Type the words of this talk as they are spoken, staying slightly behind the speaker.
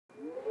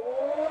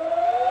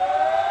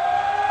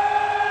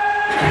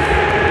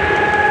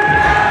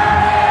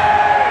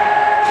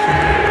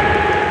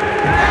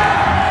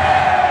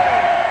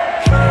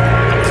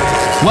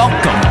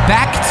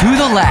back to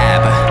the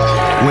lab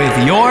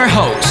with your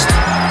host,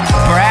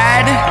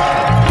 Brad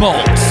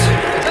Bolts.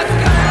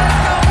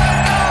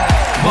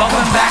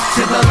 Welcome back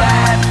to the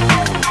lab.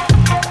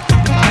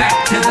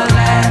 Back to the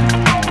lab.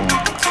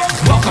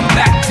 Welcome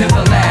back to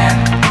the lab.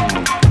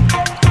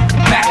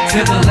 Back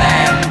to the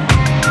lab.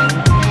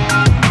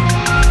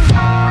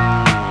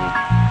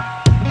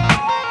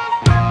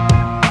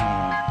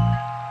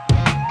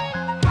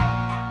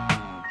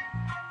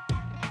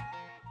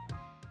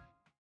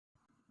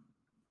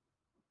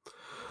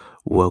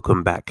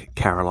 Welcome back,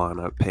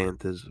 Carolina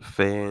Panthers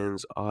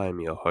fans. I am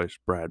your host,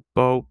 Brad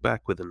Bolt,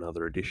 back with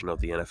another edition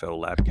of the NFL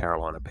Lab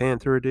Carolina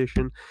Panther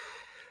edition.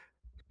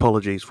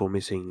 Apologies for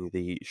missing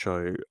the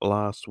show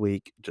last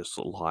week. Just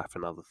life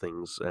and other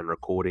things and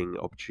recording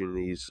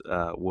opportunities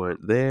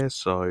weren't there,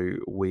 so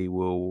we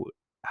will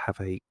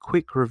have a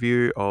quick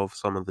review of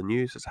some of the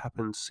news that's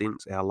happened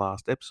since our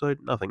last episode.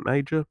 Nothing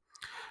major,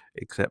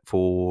 except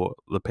for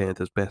the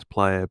Panthers' best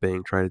player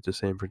being traded to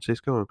San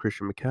Francisco and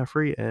Christian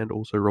McCaffrey, and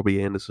also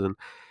Robbie Anderson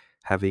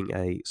having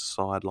a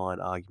sideline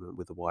argument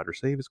with the wide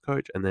receivers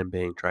coach and then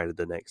being traded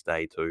the next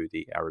day to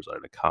the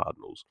Arizona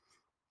Cardinals.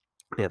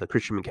 Now, the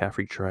Christian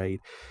McCaffrey trade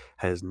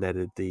has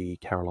netted the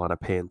Carolina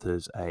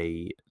Panthers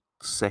a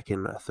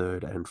second,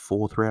 third, and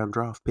fourth round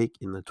draft pick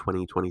in the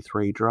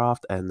 2023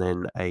 draft, and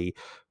then a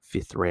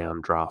fifth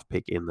round draft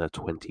pick in the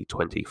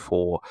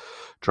 2024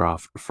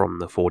 draft from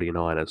the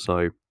 49ers.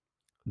 So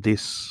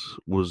this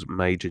was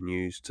major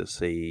news to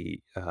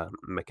see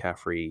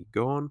McCaffrey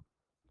gone.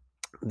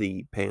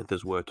 The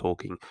Panthers were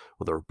talking,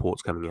 or the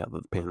reports coming out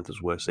that the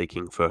Panthers were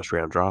seeking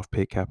first-round draft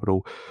pick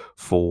capital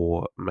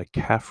for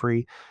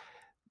McCaffrey.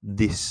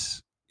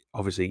 This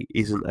obviously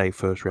isn't a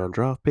first-round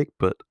draft pick,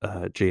 but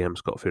GM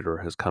Scott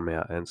Fitterer has come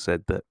out and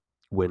said that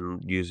when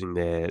using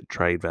their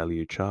trade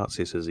value charts,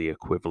 this is the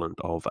equivalent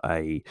of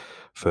a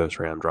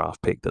first-round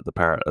draft pick that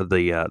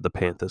the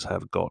Panthers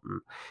have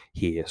gotten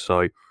here.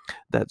 So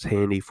that's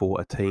handy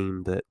for a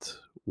team that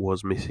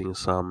was missing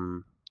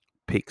some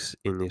picks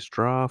in this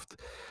draft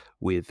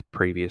with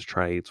previous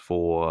trades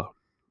for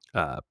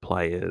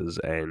players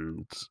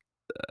and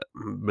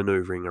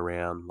maneuvering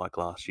around, like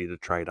last year to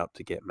trade up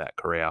to get Matt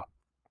Corral,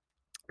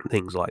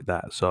 things like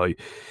that. So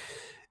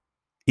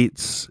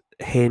it's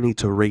handy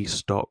to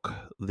restock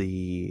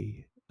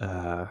the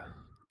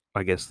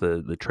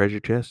the treasure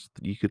chest,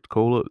 you could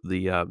call it,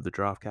 the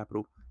draft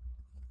capital,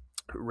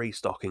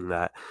 restocking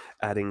that,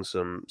 adding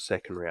some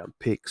second round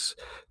picks,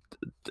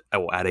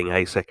 or adding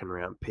a second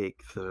round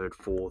pick, third,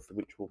 fourth,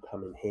 which will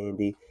come in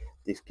handy.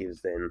 This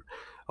gives then,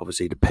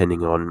 obviously,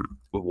 depending on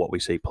what we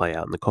see play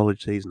out in the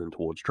college season and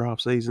towards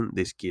draft season,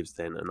 this gives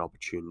then an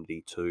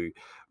opportunity to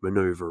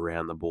maneuver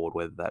around the board,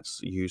 whether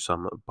that's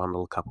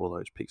bundle a couple of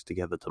those picks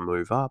together to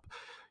move up.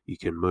 You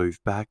can move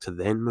back to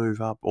then move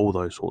up. All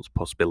those sorts of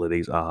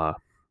possibilities are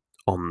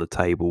on the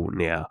table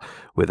now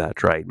with that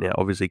trade. Now,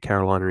 obviously,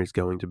 Carolina is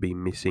going to be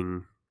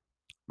missing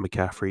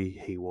McCaffrey.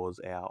 He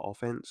was our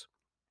offense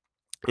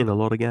in a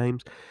lot of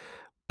games,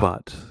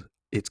 but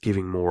it's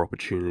giving more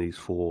opportunities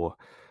for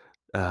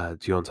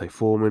Deontay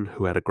Foreman,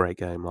 who had a great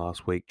game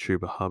last week,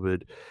 Chuba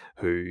Hubbard,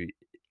 who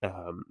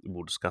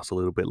we'll discuss a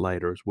little bit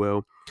later as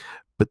well.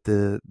 But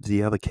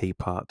the other key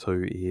part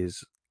too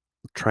is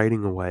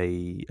trading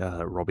away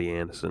Robbie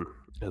Anderson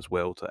as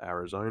well to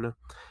Arizona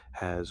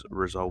has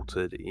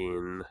resulted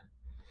in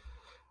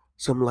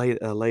some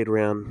later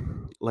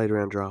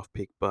round draft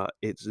pick, but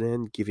it's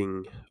then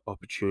giving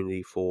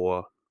opportunity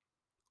for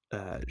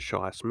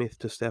Shai Smith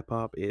to step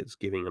up. It's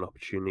giving an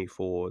opportunity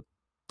for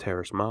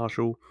Terrace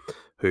Marshall,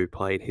 who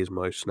played his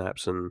most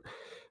snaps and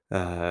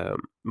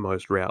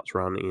most routes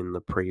run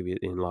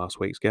in last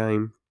week's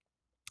game.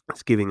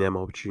 It's giving them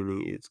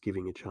opportunity. It's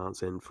giving a chance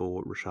then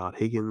for Rashard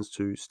Higgins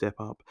to step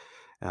up,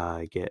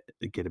 get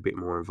a bit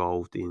more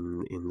involved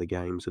in the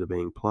games that are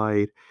being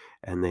played,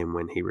 and then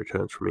when he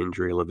returns from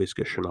injury,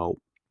 Laviska Shenault,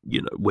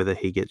 whether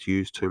he gets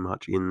used too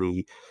much in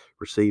the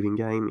receiving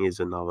game is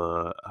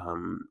another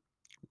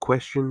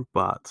question,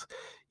 but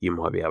you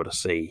might be able to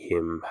see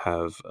him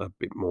have a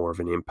bit more of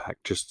an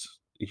impact just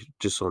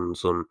on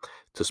some,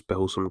 to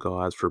spell some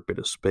guys for a bit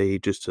of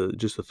speed, just to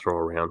throw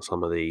around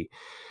some of the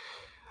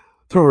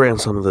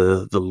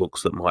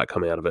looks that might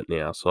come out of it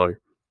now. So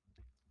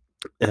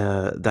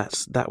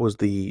that was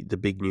the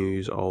big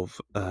news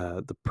of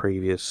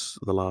the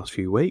last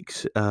few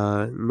weeks.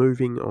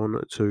 Moving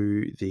on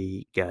to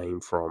the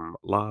game from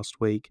last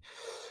week.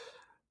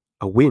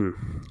 A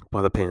win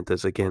by the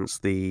Panthers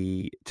against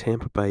the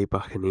Tampa Bay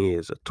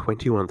Buccaneers at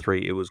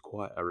 21-3. It was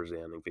quite a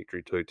resounding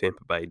victory too.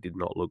 Tampa Bay did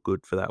not look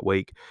good for that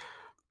week.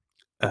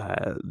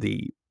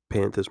 The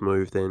Panthers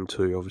moved then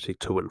to obviously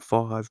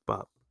 2-5,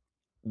 but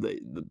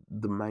the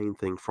main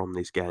thing from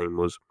this game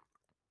was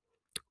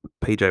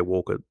PJ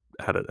Walker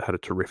had a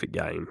terrific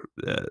game.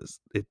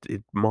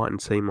 It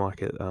mightn't seem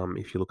like it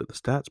if you look at the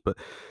stats, but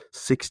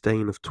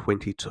 16 of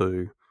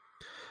 22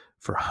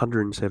 for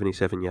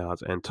 177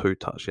 yards and 2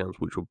 touchdowns,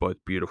 which were both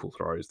beautiful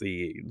throws.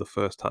 The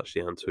first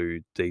touchdown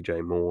to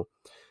DJ Moore,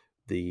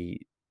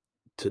 the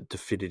to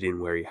fit it in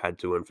where he had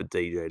to, and for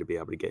DJ to be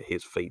able to get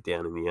his feet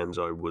down in the end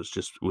zone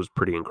was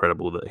pretty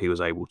incredible that he was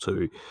able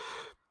to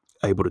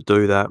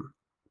do that.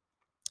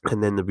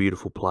 And then the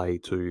beautiful play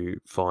to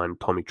find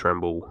Tommy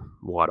Tremble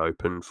wide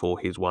open for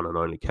his one and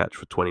only catch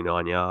for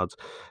 29 yards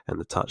and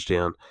the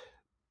touchdown.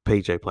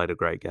 PJ played a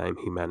great game.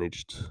 He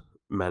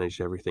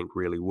managed everything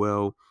really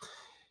well.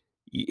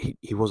 He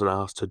wasn't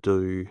asked to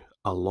do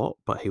a lot,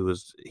 but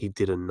he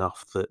did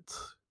enough that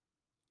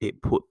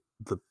it put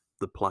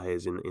the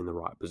players in the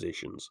right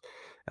positions.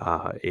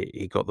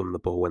 He got them the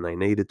ball when they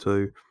needed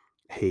to.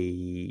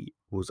 He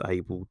was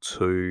able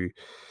to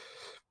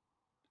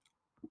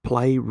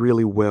play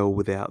really well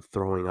without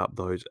throwing up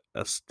those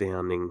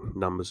astounding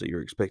numbers that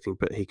you're expecting,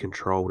 but he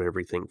controlled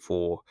everything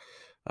for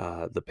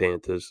the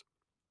Panthers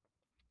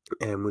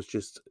and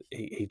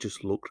he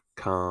just looked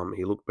calm.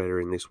 He looked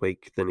better in this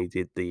week than he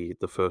did the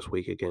first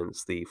week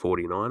against the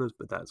 49ers,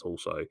 but that's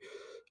also,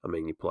 I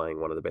mean, you're playing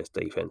one of the best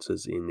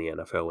defenses in the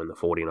NFL in the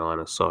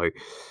 49ers, so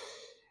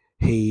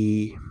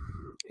he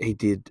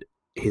did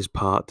his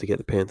part to get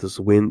the Panthers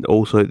to win.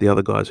 Also, the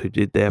other guys who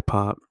did their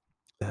part,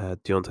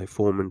 Deontay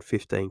Foreman,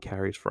 15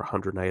 carries for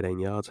 118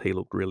 yards. He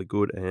looked really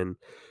good. And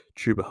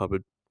Chuba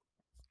Hubbard,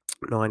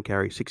 9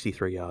 carries,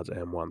 63 yards,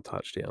 and 1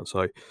 touchdown.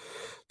 So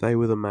they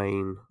were the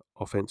main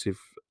offensive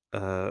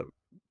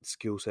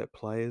skill set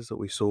players that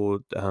we saw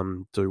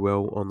do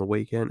well on the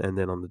weekend. And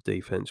then on the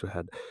defense, we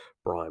had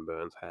Brian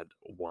Burns had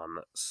 1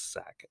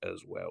 sack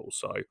as well.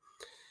 So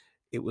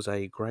it was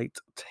a great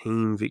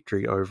team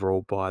victory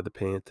overall by the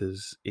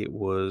Panthers. It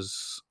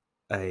was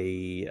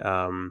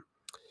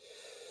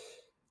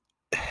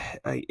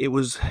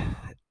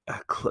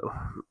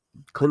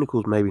clinical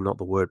is maybe not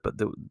the word, but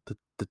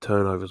the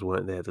turnovers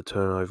weren't there. The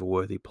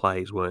turnover-worthy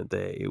plays weren't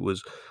there. It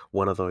was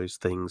one of those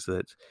things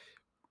that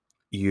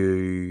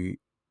no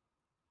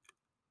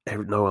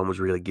one was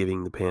really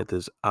giving the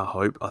Panthers a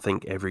hope. I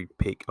think every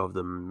pick of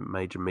the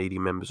major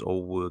media members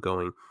all were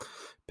going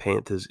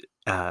Panthers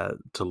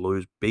to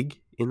lose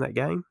big in that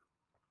game.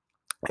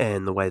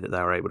 And the way that they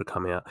were able to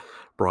come out,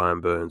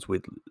 Brian Burns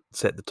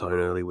set the tone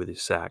early with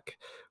his sack,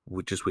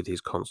 with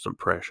his constant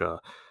pressure.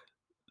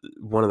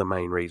 One of the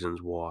main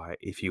reasons why,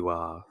 if you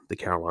are the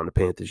Carolina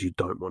Panthers, you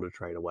don't want to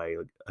trade away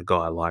a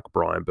guy like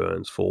Brian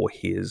Burns for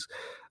his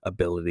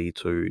ability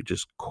to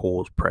just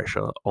cause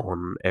pressure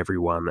on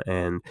everyone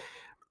and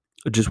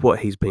just what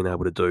he's been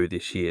able to do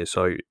this year.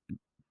 So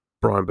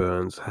Brian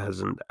Burns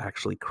hasn't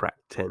actually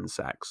cracked 10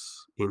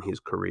 sacks in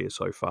his career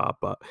so far,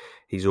 but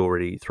he's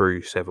already,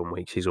 through 7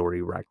 weeks, he's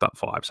already racked up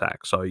 5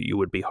 sacks. So you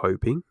would be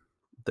hoping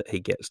that he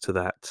gets to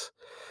that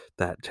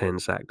 10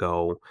 sack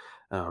goal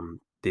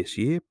this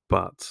year,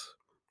 but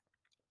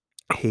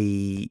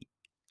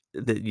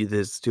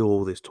there's still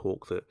all this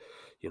talk that,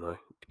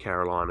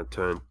 Carolina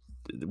turned,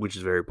 which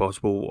is very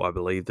possible. I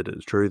believe that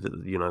it's true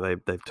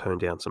that, they've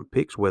turned down some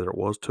picks. Whether it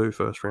was 2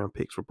 first-round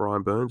picks for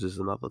Brian Burns is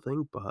another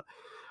thing, but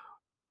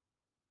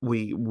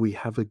we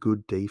have a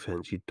good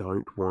defense. You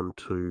don't want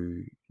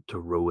to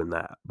ruin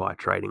that by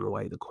trading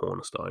away the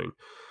cornerstone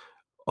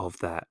of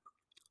that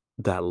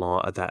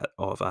line,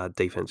 of our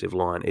defensive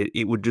line.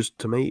 It would just,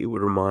 to me, it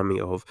would remind me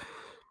of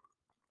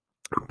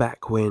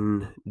back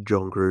when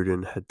John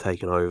Gruden had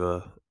taken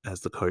over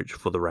as the coach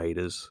for the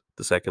Raiders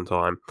the second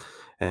time,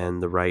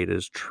 and the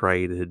Raiders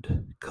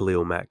traded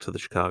Khalil Mack to the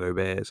Chicago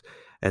Bears,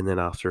 and then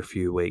after a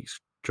few weeks,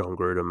 John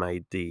Gruden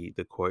made the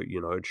quote,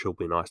 it should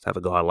be nice to have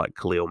a guy like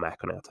Khalil Mack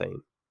on our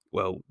team.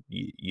 Well,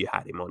 you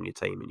had him on your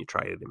team and you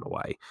traded him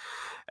away.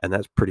 And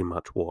that's pretty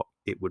much what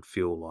it would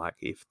feel like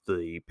if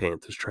the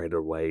Panthers traded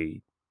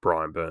away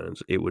Brian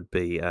Burns. It would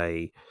be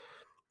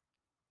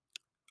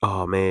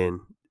oh man,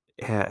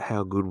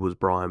 how good was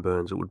Brian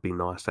Burns? It would be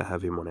nice to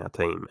have him on our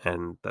team,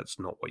 and that's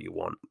not what you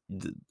want.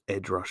 The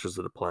edge rushers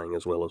that are playing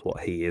as well as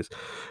what he is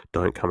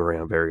don't come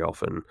around very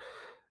often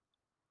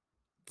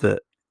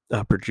that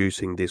are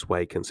producing this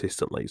way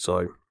consistently.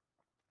 So,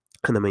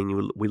 and I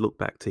mean, we look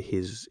back to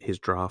his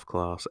draft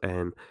class,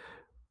 and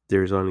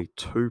there is only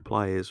 2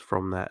 players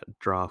from that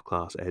draft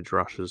class, edge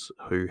rushers,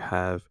 who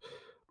have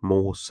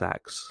more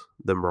sacks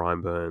than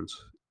Brian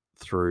Burns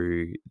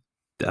through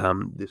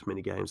this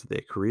many games of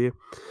their career,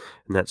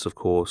 and that's, of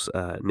course,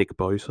 Nick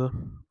Bosa.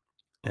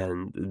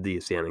 And the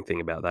astounding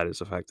thing about that is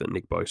the fact that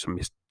Nick Bosa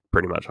missed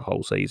pretty much a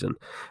whole season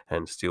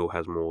and still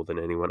has more than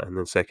anyone. And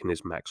then second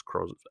is Max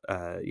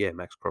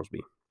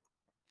Crosby.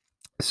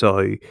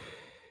 So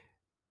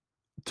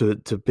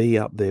to be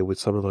up there with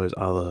some of those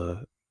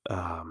other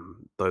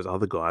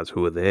guys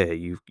who are there,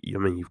 you've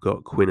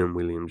got Quinnen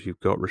Williams, you've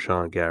got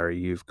Rashawn Gary,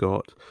 you've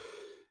got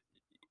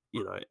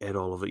Ed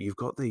Oliver, you've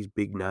got these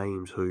big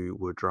names who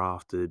were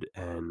drafted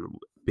and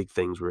big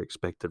things were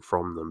expected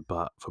from them,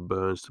 but for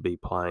Burns to be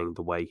playing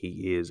the way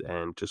he is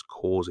and just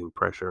causing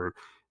pressure, and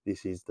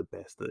this is the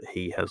best that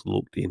he has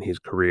looked in his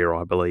career,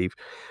 I believe,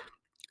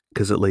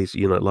 because at least,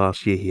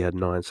 last year he had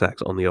 9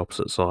 sacks. On the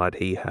opposite side,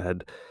 he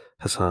had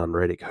Hassan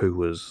Reddick, who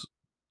was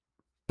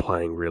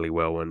playing really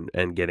well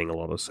and getting a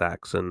lot of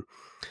sacks, and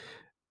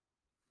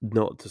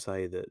not to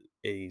say that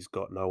he's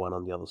got no one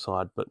on the other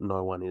side, but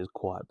no one is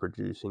quite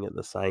producing at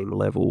the same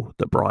level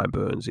that Brian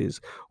Burns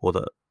is, or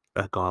that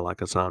a guy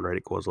like Hassan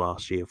Reddick was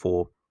last year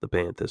for the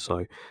Panthers.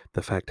 So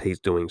the fact he's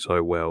doing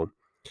so well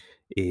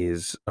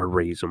is a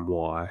reason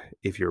why,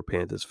 if you're a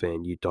Panthers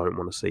fan, you don't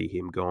want to see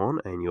him gone,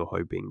 and you're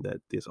hoping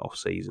that this off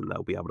season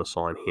they'll be able to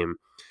sign him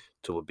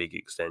to a big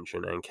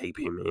extension and keep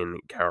him in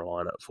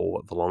Carolina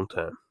for the long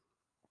term.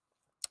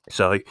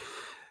 So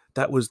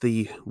that was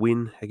the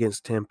win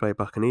against Tampa Bay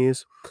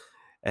Buccaneers.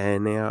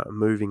 And now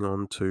moving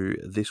on to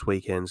this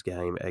weekend's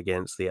game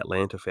against the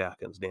Atlanta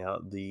Falcons. Now,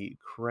 the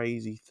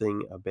crazy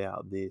thing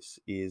about this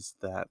is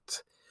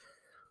that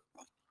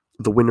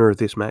the winner of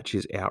this match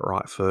is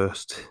outright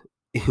first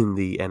in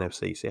the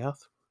NFC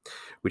South,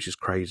 which is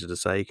crazy to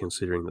say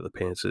considering that the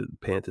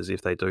Panthers,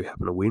 if they do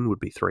happen to win,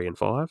 would be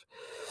 3-5.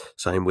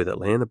 Same with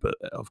Atlanta, but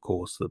of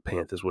course the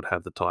Panthers would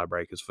have the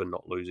tiebreakers for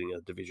not losing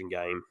a division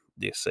game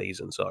this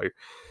season. So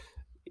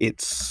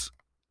it's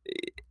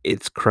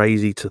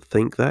crazy to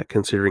think that,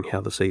 considering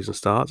how the season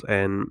starts.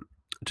 And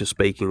just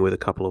speaking with a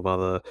couple of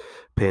other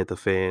Panther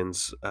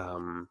fans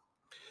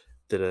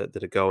that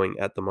are going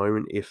at the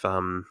moment, if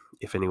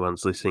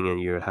anyone's listening and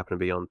you happen to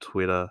be on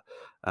Twitter,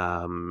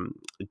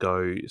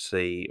 go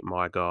see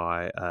my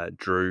guy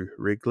Drew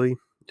Wrigley.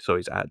 So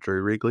he's at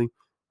Drew Wrigley.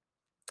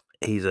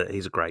 He's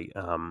a great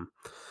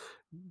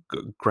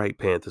great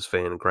Panthers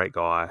fan, great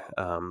guy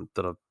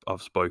that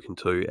I've spoken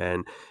to,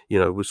 and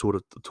we're sort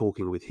of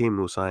talking with him.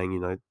 We're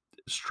saying,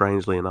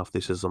 strangely enough,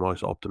 this is the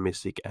most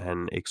optimistic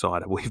and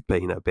excited we've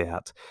been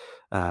about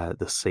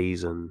the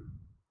season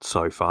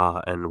so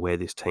far, and where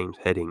this team's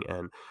heading,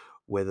 and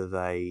whether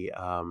they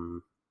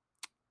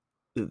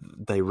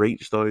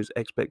reach those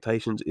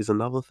expectations is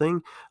another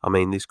thing. I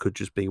mean, this could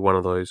just be one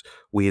of those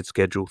weird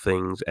schedule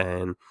things,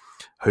 and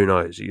who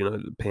knows?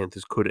 The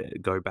Panthers could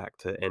go back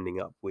to ending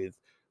up with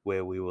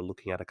where we were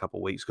looking at a couple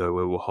of weeks ago,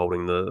 where we were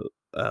holding the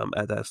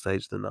at that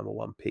stage the number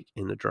one pick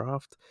in the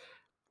draft.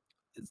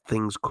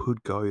 Things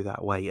could go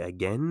that way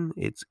again.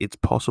 It's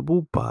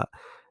possible, but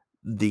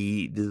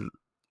the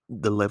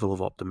level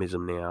of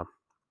optimism now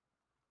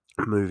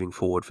moving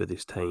forward for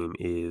this team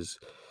is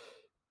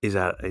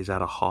at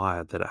a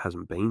higher that it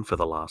hasn't been for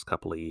the last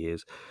couple of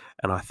years.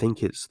 And I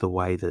think it's the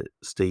way that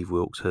Steve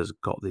Wilks has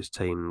got this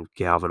team,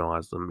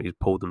 galvanised them, he's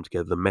pulled them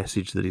together, the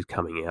message that is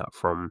coming out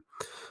from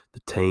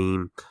the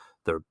team,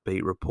 the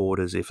beat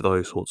reporters, if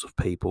those sorts of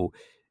people.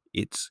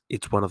 It's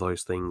one of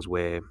those things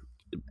where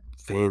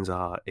fans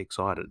are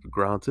excited.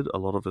 Granted, a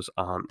lot of us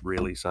aren't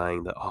really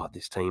saying that,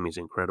 this team is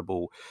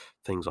incredible,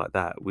 things like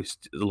that. A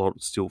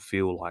lot still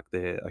feel like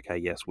they're, okay,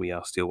 yes, we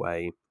are still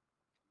a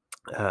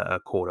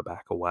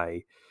quarterback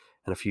away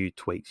and a few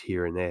tweaks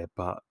here and there,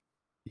 but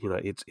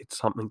it's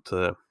something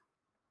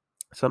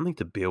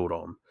to build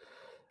on,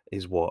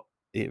 is what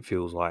it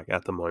feels like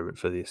at the moment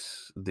for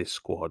this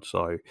squad.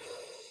 So,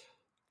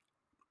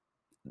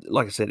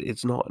 like I said,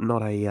 it's not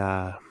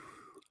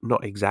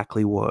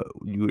exactly what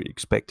you were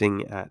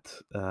expecting at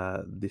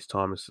this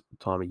time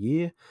of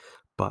year,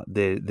 but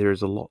there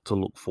is a lot to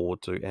look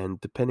forward to, and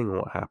depending on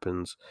what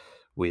happens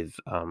with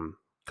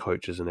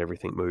coaches and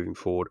everything moving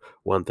forward,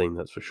 one thing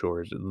that's for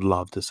sure is I'd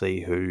love to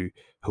see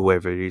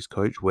whoever it is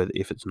coach, whether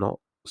if it's not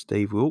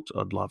Steve Wilks,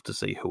 I'd love to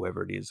see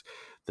whoever it is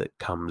that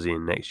comes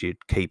in next year,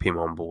 keep him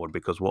on board,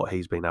 because what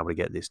he's been able to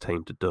get this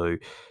team to do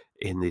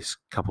in this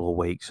couple of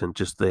weeks, and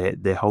just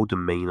their whole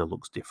demeanor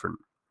looks different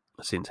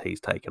since he's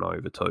taken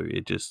over too.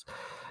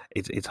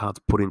 It's hard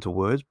to put into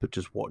words, but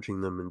just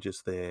watching them and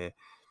just their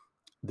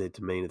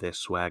demeanor, their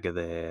swagger,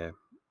 their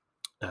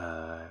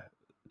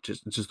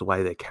just the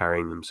way they're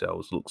carrying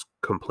themselves looks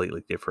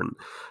completely different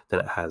than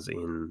it has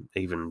in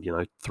even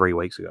 3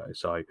 weeks ago.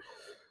 So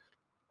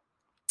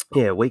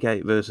yeah, week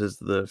 8 versus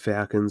the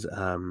Falcons.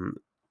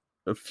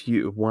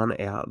 One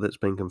out that's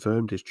been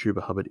confirmed is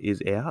Chuba Hubbard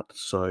is out,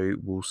 so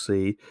we'll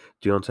see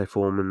Deontay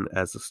Foreman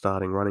as the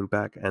starting running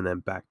back, and then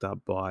backed up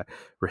by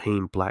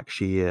Raheem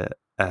Blackshear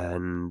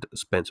and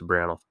Spencer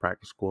Brown off the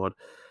practice squad.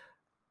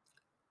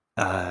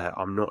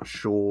 I'm not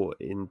sure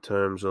in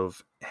terms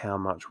of how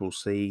much we'll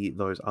see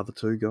those other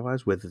two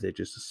guys, whether they're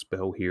just a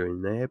spell here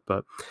and there,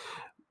 but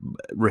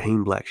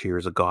Raheem Blackshear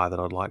is a guy that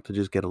I'd like to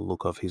just get a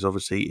look of.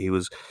 He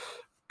was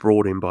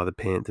brought in by the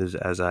Panthers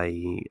as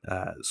a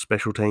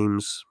special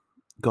teams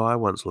guy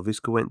once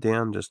LaVisca went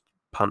down, just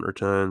punt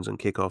returns and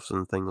kickoffs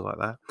and things like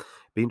that.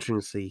 Be interesting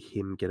to see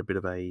him get a bit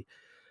of a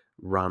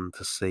run,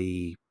 to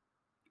see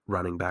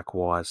running back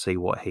wise, see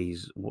what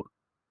he's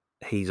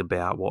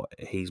about, what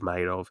he's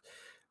made of,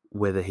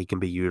 whether he can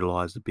be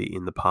utilised a bit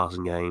in the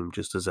passing game,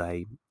 just as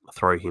a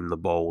throw him the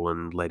ball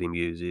and let him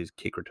use his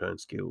kick return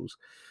skills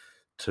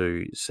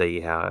to see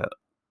how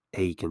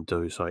he can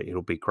do. So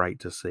it'll be great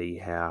to see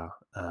how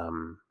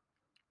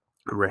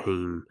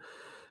Raheem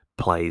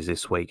plays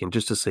this week, and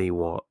just to see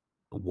what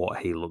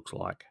he looks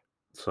like.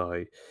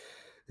 So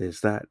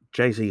there's that.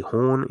 JC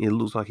Horn, it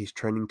looks like he's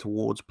trending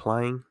towards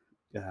playing.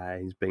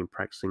 He's been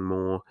practicing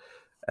more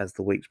as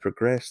the weeks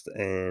progressed,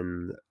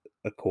 and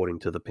according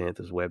to the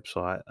Panthers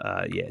website,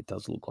 it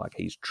does look like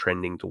he's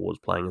trending towards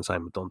playing. And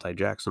same with Dante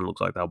Jackson.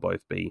 Looks like they'll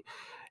both be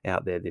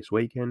out there this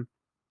weekend.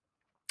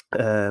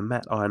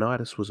 Matt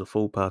Ioannidis was a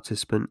full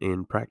participant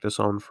in practice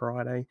on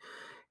Friday.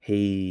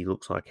 He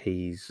looks like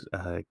he's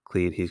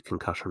cleared his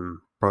concussion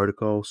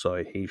protocol,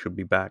 so he should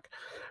be back.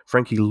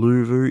 Frankie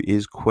Louvu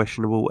is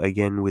questionable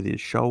again with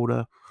his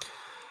shoulder.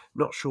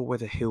 Not sure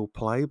whether he'll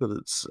play, but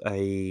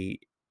he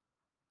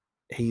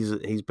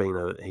has been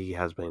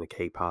a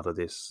key part of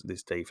this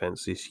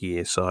defense this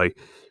year. So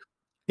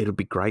it'll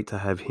be great to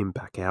have him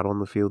back out on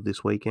the field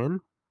this weekend.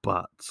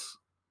 But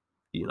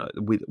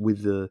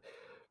with the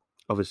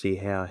obviously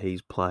how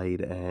he's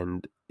played,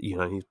 and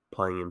he's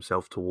playing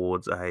himself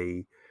towards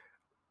a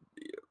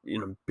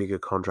bigger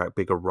contract,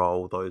 bigger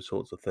role, those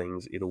sorts of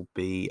things. It'll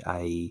be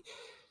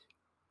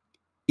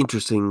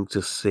interesting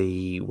to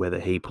see whether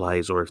he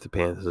plays or if the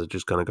Panthers are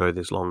just going to go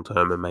this long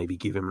term and maybe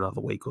give him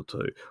another week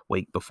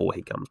before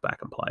he comes back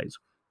and plays.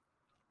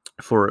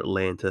 For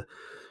Atlanta,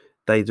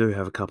 they do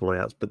have a couple of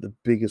outs, but the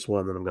biggest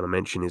one that I'm going to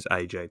mention is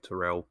AJ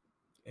Terrell,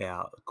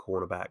 our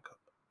cornerback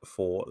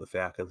for the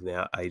Falcons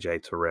now.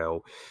 AJ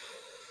Terrell,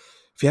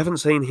 if you haven't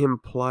seen him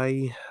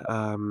play,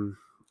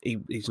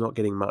 he's not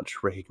getting much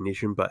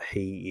recognition, but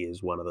he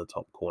is one of the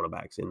top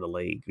cornerbacks in the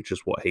league. It's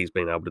just what he's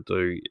been able to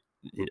do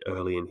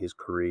early in his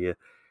career.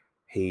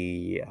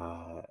 He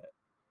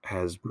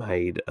has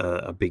made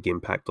a big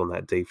impact on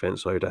that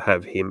defense. So to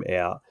have him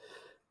out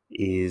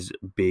is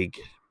big,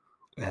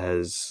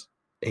 as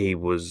he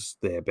was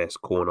their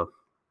best corner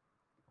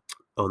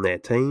on their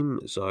team.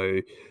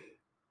 So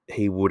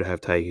he would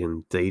have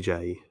taken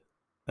DJ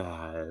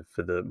for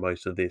the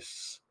most of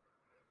this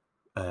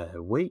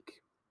week.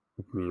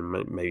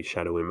 Maybe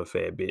shadow him a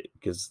fair bit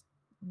because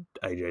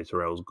AJ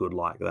Terrell's good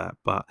like that.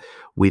 But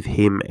with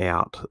him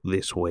out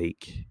this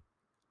week,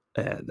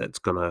 that's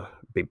going to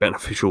be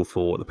beneficial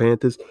for the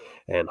Panthers,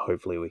 and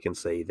hopefully we can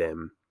see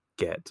them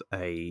get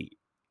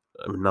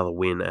another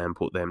win and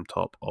put them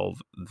top of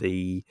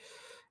the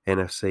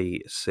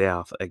NFC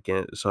South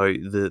again. So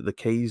the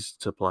keys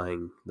to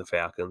playing the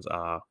Falcons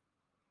are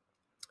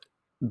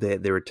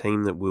they're a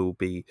team that will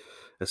be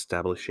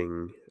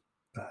establishing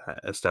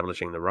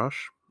the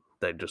rush.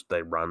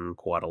 They run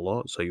quite a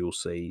lot, so you'll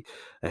see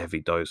a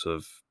heavy dose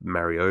of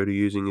Mariota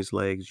using his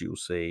legs. You'll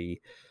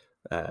see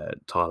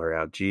Tyler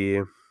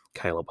Algier,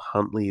 Caleb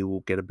Huntley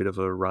will get a bit of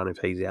a run if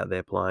he's out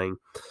there playing.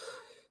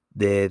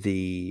 They're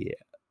a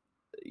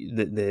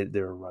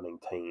running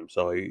team,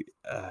 so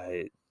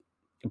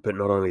but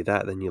not only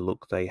that. Then you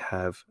look, they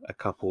have a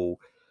couple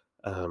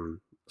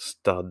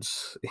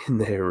studs in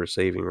their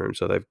receiving room.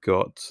 So they've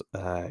got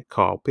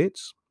Kyle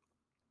Pitts,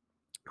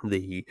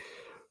 the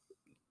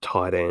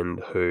tight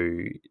end,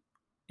 who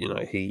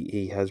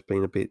he has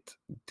been a bit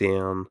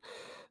down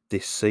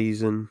this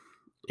season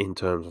in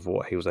terms of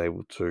what he was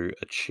able to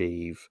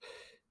achieve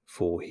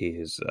for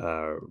his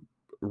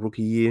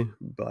rookie year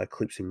by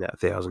eclipsing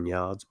that 1,000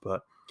 yards.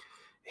 But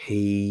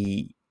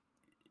he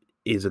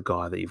is a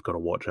guy that you've got to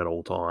watch at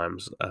all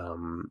times.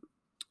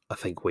 I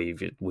think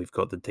we've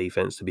got the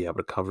defense to be able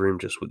to cover him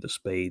just with the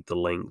speed, the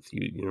length.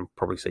 You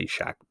probably see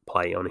Shaq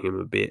play on him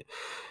a bit.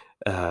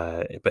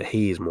 But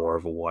he is more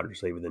of a wide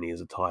receiver than he is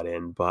a tight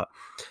end. But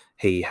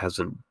he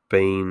hasn't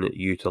been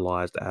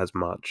utilised as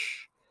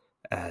much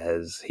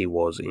as he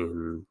was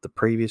in the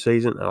previous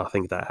season, and I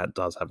think that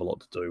does have a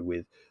lot to do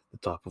with the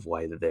type of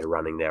way that they're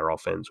running their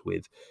offense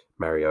with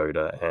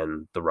Mariota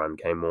and the run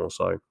game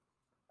also.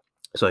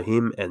 So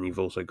him, and you've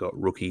also got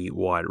rookie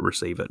wide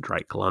receiver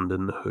Drake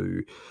London,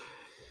 who,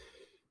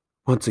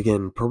 once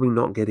again, probably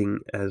not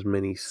getting as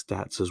many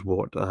stats as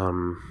what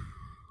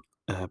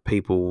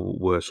people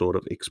were sort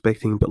of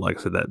expecting, but like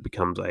I said, that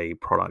becomes a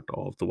product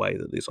of the way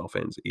that this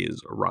offense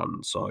is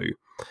run. So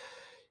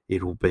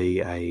it'll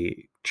be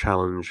a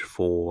challenge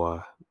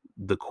for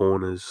the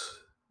corners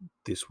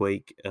this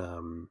week,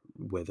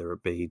 whether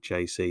it be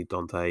JC,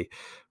 Dante,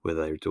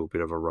 whether they do a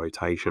bit of a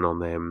rotation on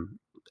them,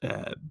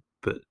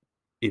 but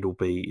it'll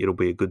be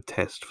a good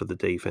test for the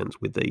defense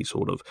with these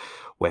sort of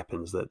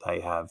weapons that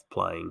they have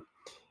playing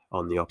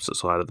on the opposite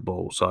side of the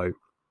ball. So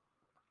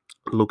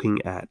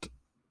looking at,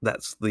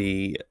 that's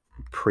the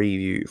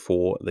preview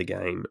for the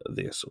game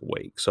this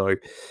week. So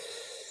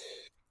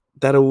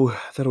that'll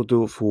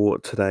do it for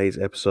today's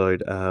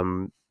episode.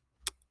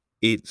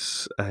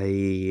 It's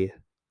a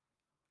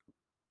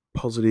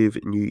positive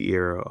new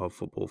era of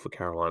football for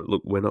Carolina.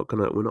 Look, we're not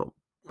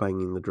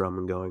banging the drum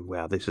and going,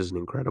 wow, this is an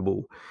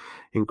incredible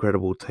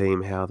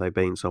team. How have they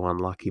been so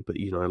unlucky? But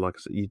like I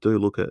said, you do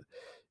look at,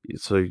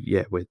 so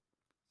yeah, we're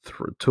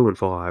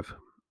 2-5,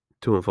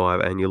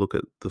 and you look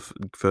at the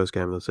first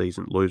game of the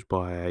season, lose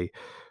by a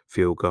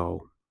field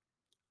goal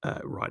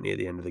right near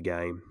the end of the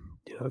game.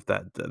 If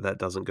that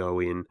doesn't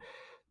go in,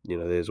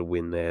 there's a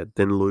win there.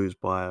 Then lose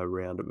by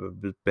about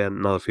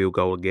another field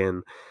goal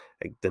again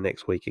the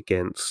next week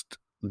against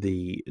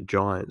the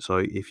Giants.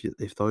 So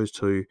if those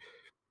two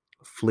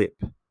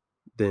flip,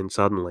 then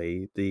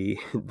suddenly the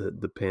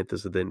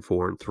Panthers are then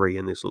 4-3,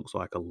 and this looks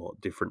like a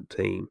lot different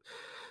team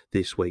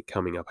this week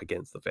coming up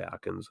against the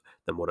Falcons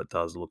than what it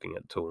does looking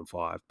at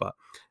 2-5. But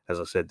as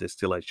I said, there's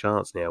still a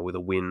chance now with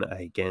a win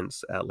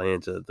against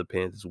Atlanta. The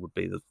Panthers would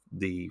be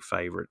the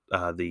favorite,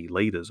 the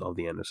leaders of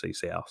the NFC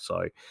South.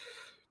 So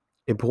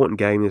important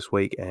game this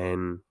week,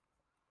 and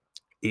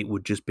it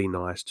would just be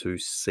nice to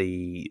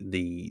see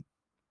the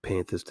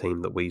Panthers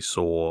team that we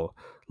saw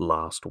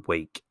last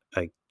week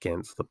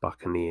against the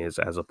Buccaneers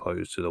as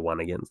opposed to the one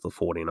against the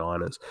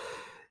 49ers.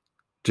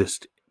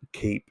 Just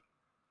keep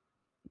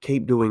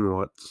doing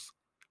what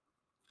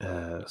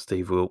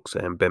Steve Wilks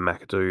and Ben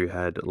McAdoo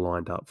had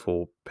lined up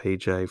for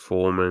PJ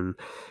Foreman,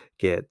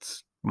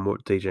 get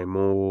DJ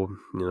Moore,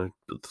 a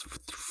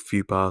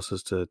few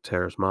passes to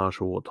Terrace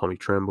Marshall or Tommy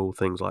Tremble,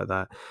 things like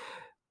that.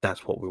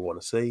 That's what we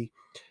want to see.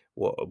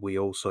 What we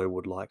also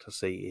would like to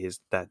see is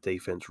that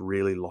defense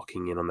really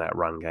locking in on that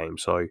run game.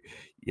 So,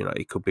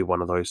 it could be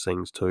one of those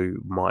things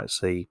too. Might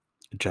see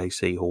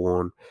JC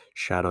Horn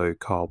shadow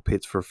Kyle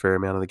Pitts for a fair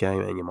amount of the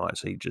game, and you might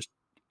see just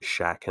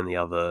Shaq and the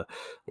other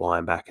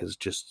linebackers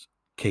just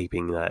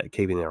keeping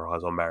their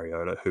eyes on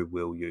Mariota, who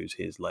will use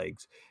his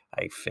legs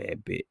a fair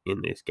bit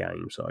in this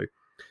game. So,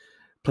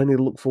 plenty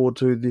to look forward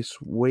to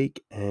this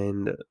week,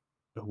 and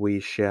we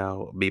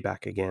shall be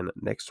back again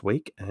next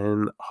week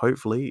and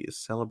hopefully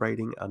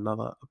celebrating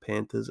another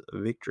Panthers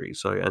victory.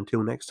 So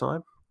until next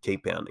time,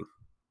 keep pounding.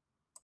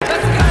 Welcome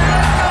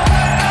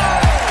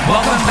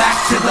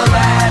back to the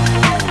lab.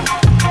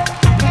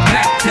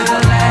 Back to the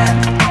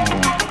lab.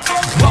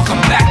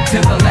 Welcome back to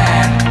the lab.